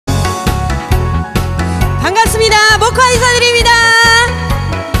고맙습니다. 목화 인사드립니다.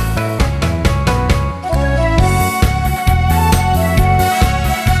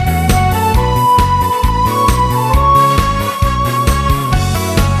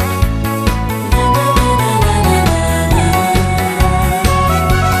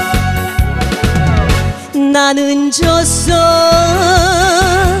 나는 졌어,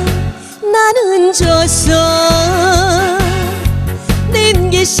 나는 졌어. 낸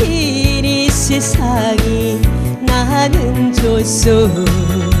계신 이 세상이 나는 졌어.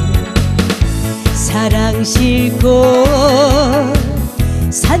 사랑 싣고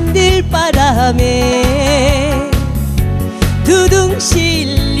산들바람에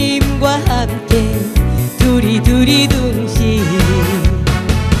두둥실림과 함께 두리두리둥실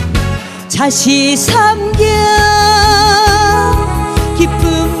자시삼경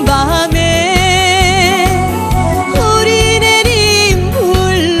깊은 밤에 우리 내님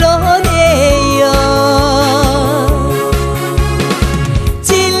불러내요.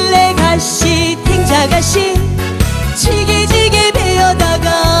 찔레가시 탱자가시 지게지게 베어다가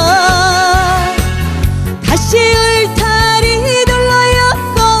다시 울타리 돌러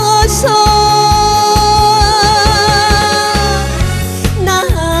엮어서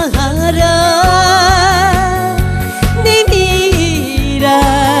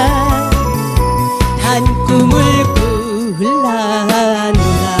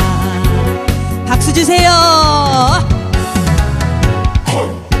박수 주세요.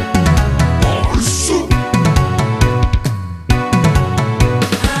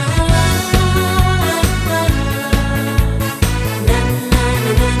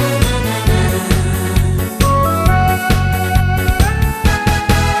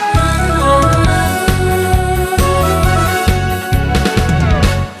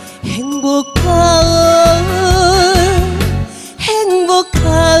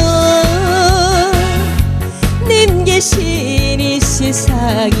 계신 이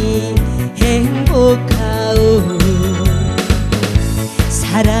세상이 행복하오.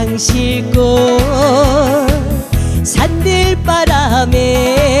 사랑 싣고 산들바람에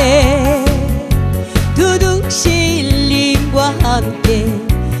두둥실림과 함께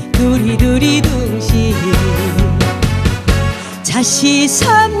두리두리둥실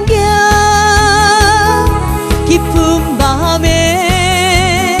자시삼경 깊은 밤에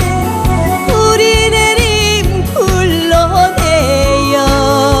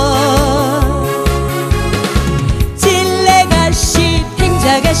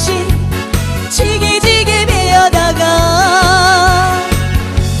탱자가시 지게지게 베어다가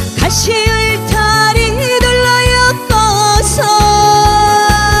가시 울타리 돌러 엮어서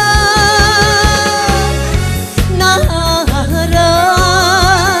나랑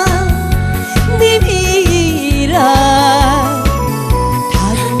님이랑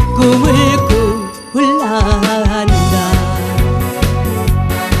다른 꿈을 꿀란다.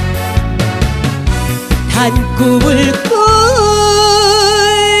 단 꿈을